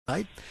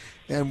tonight,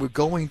 and we're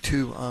going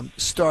to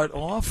start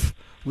off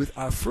with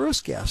our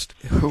first guest,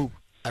 who,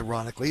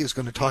 ironically, is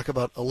going to talk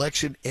about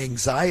election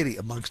anxiety,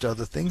 amongst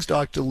other things,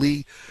 Dr.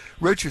 Leigh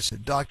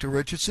Richardson. Dr.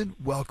 Richardson,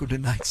 welcome to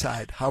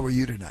Nightside. How are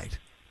you tonight?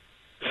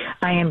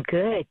 I am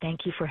good.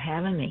 Thank you for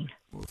having me.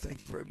 Well, thank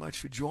you very much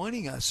for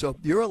joining us. So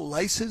you're a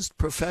licensed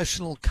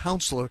professional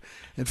counselor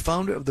and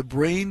founder of the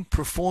Brain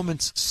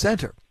Performance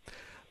Center.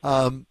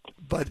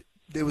 But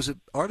there was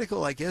an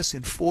article, I guess,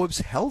 in Forbes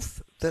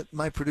Health that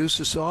my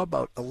producer saw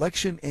about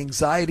election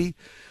anxiety,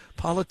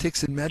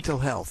 politics, and mental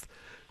health.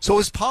 So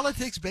is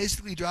politics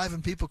basically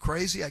driving people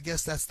crazy? I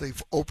guess that's the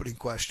opening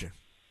question.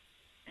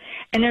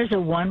 And there's a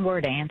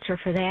one-word answer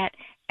for that.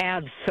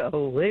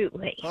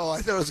 Absolutely. Oh,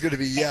 I thought it was going to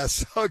be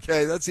yes.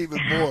 Okay, that's even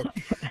more.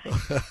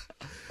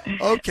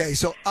 Okay,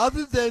 so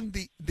other than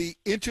the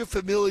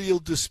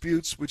interfamilial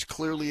disputes which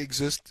clearly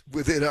exist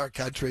within our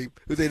country,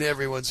 within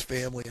everyone's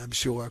family, I'm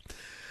sure,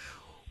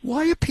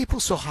 why are people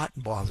so hot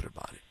and bothered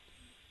about it?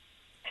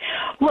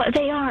 Well,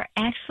 they are.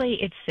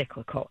 Actually, it's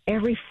cyclical.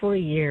 Every 4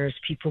 years,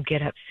 people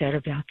get upset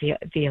about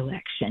the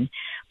election.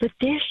 But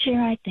this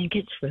year, I think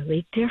it's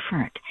really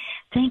different.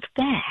 Think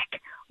back.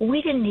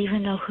 We didn't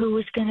even know who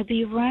was going to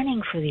be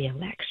running for the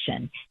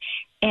election.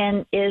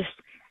 And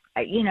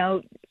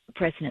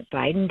President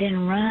Biden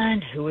didn't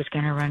run. Who was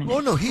going to run? Oh,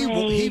 no,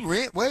 he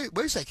ran. Wait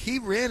a sec. He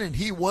ran and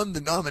he won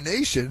the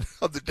nomination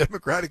of the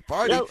Democratic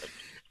Party. So,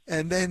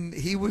 and then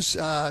he was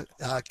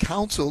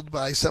counseled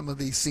by some of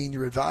the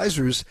senior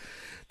advisors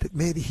that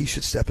maybe he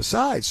should step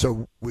aside.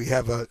 So we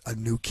have a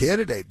new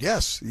candidate.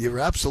 Yes, you're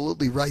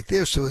absolutely right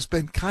there. So it's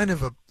been kind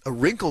of a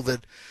wrinkle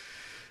that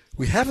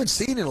we haven't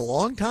seen in a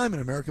long time in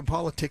American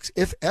politics,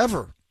 if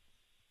ever.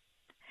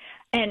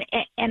 And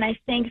I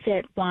think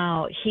that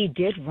while he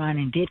did run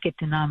and did get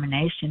the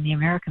nomination, the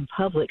American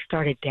public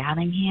started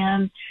doubting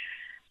him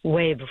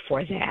way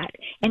before that.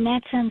 And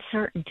that's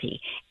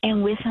uncertainty.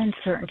 And with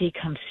uncertainty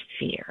comes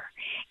fear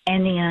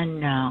and the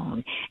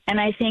unknown.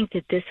 And I think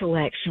that this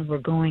election, we're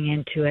going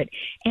into it,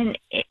 and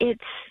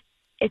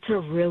it's a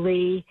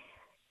really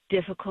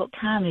difficult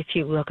time if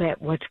you look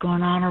at what's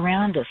going on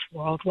around us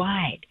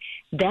worldwide.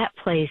 That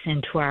plays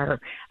into our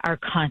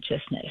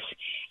consciousness.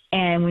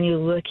 And when you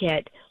look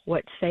at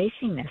what's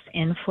facing us,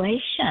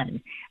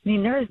 inflation. I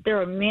mean,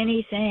 there are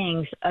many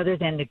things other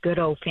than the good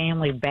old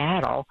family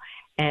battle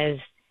as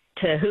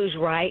to who's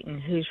right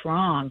and who's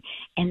wrong.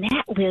 And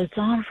that lives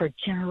on for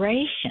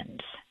generations.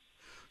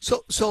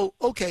 So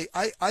okay,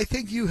 I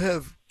think you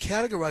have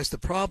categorized the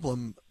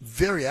problem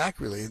very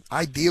accurately.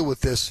 I deal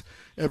with this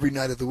every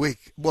night of the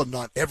week. Well,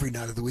 not every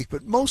night of the week,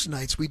 but most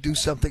nights we do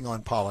something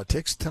on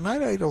politics.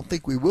 Tonight I don't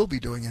think we will be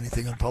doing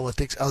anything on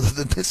politics other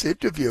than this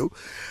interview,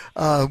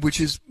 which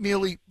is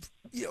merely,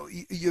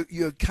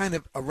 you're kind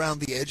of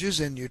around the edges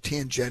and you're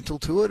tangential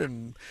to it.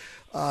 And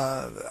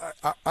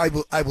I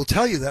will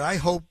tell you that I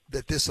hope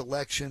that this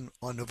election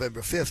on November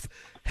 5th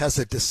has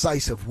a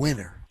decisive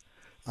winner.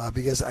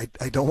 Because I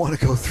don't want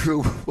to go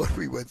through what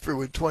we went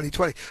through in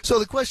 2020. So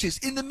the question is,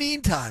 in the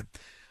meantime,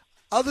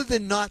 other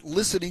than not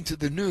listening to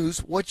the news,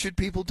 what should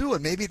people do?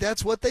 And maybe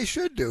that's what they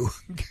should do.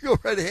 Go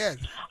right ahead.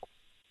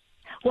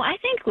 Well, I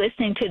think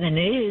listening to the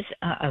news,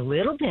 a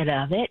little bit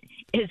of it,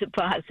 is a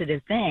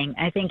positive thing.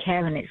 I think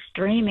having it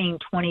streaming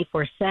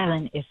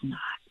 24/7 is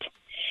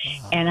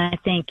not. And I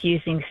think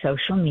using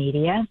social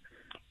media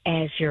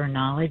as your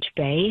knowledge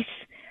base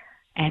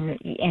and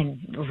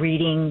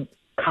reading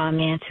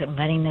comments and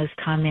letting those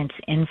comments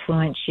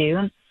influence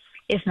you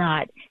that's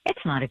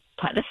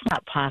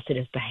not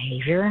positive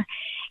behavior.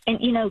 And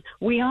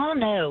we all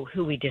know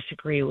who we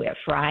disagree with,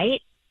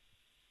 right?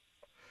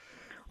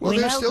 Well,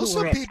 there's still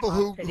some people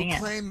who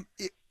claim,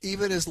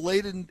 even as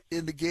late in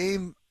the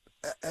game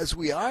as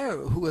we are,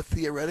 who are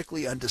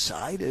theoretically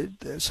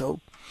undecided.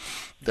 So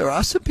there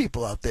are some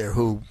people out there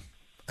who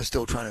are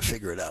still trying to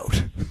figure it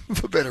out,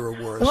 for better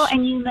or worse. Well,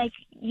 and you make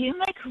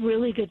a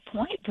really good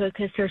point,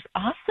 because there's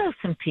also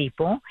some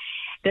people,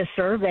 the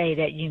survey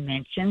that you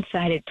mentioned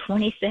cited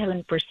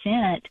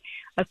 27%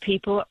 of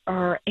people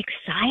are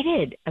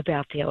excited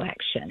about the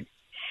election.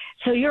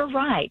 So you're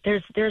right.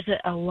 There's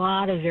a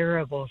lot of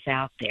variables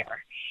out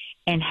there.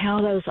 And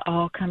how those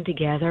all come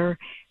together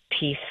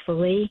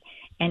peacefully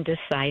and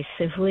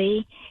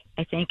decisively,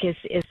 I think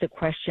is the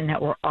question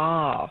that we're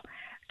all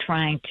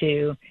trying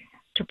to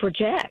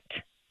project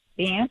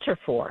the answer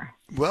for.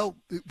 Well,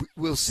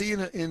 we'll see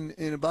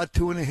in about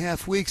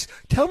 2.5 weeks.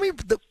 Tell me,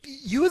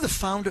 you are the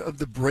founder of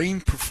the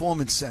Brain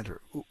Performance Center.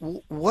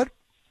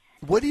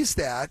 What is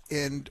that,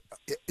 and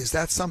is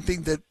that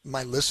something that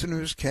my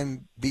listeners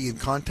can be in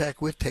contact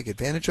with, take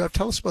advantage of?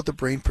 Tell us about the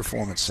Brain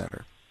Performance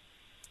Center.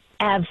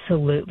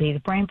 Absolutely. The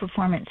Brain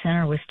Performance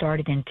Center was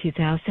started in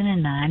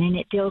 2009, and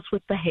it deals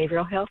with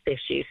behavioral health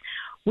issues,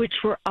 which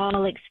we're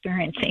all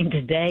experiencing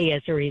today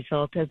as a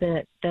result of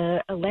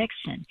the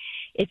election.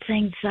 It's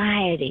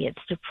anxiety,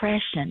 it's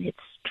depression, it's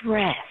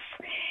stress,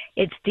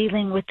 it's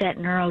dealing with that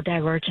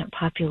neurodivergent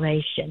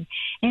population.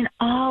 And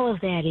all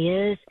of that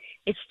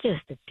it's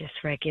just a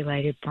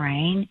dysregulated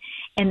brain.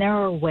 And there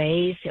are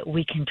ways that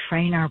we can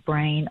train our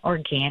brain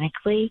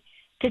organically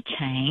to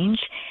change.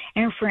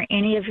 And for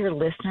any of your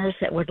listeners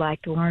that would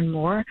like to learn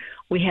more,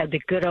 we have the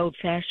good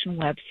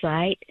old-fashioned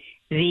website,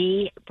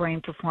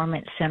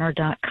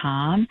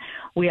 thebrainperformancecenter.com.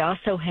 We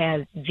also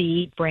have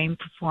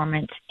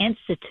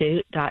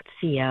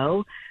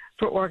thebrainperformanceinstitute.co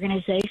for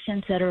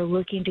organizations that are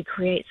looking to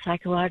create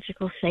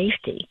psychological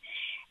safety.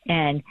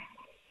 And,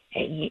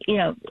 you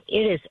know,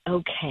 it is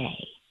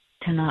okay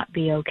to not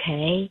be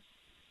okay,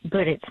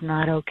 but it's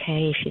not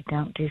okay if you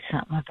don't do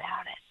something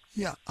about it.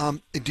 Yeah.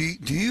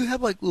 Do you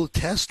have like little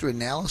tests or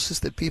analysis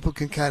that people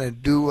can kind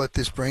of do at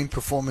this Brain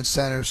Performance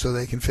Center so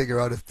they can figure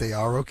out if they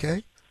are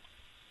okay?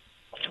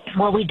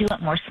 Well, we do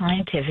it more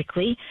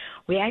scientifically.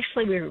 We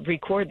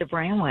record the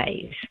brain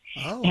waves,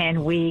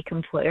 and we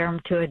compare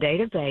them to a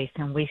database,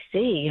 and we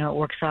see, you know, it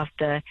works off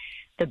the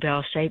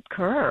bell-shaped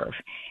curve.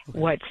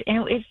 Okay.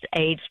 It's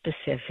age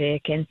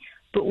specific,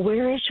 but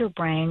where is your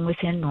brain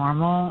within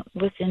normal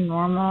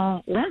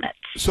limits?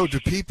 So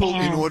do people,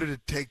 in order to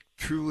take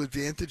true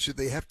advantage, do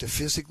they have to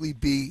physically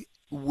be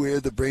where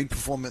the Brain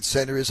Performance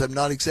Center is? I'm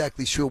not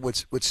exactly sure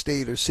what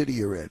state or city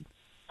you're in.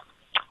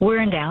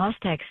 We're in Dallas,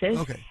 Texas.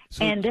 Okay.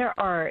 And there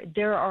are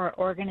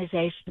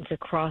organizations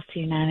across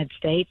the United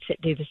States that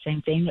do the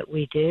same thing that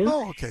we do.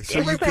 Oh, okay. So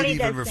Everybody you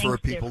could even does refer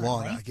things people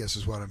on, differently. I guess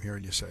is what I'm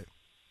hearing you say.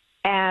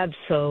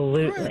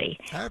 Absolutely.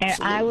 Right.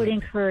 And I would Absolutely.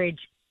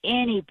 encourage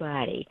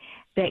anybody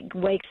that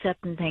wakes up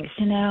and thinks,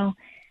 you know,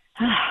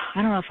 I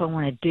don't know if I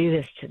want to do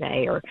this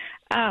today, or,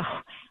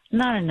 oh,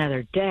 not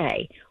another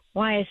day.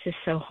 Why is this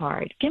so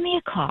hard? Give me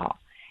a call,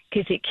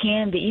 because it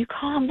can be. You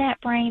calm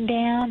that brain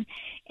down,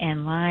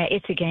 and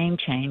it's a game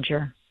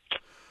changer.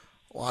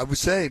 Well, I would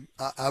say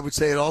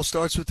it all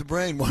starts with the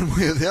brain, one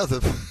way or the other.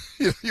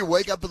 You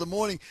wake up in the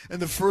morning, and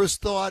the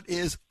first thought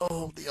is,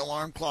 oh, the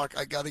alarm clock,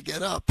 I got to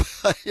get up.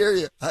 I hear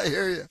you.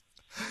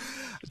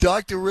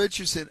 Dr.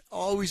 Richardson,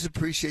 always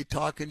appreciate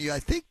talking to you. I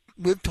think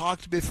we've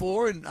talked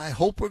before, and I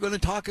hope we're going to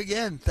talk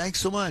again. Thanks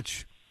so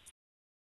much.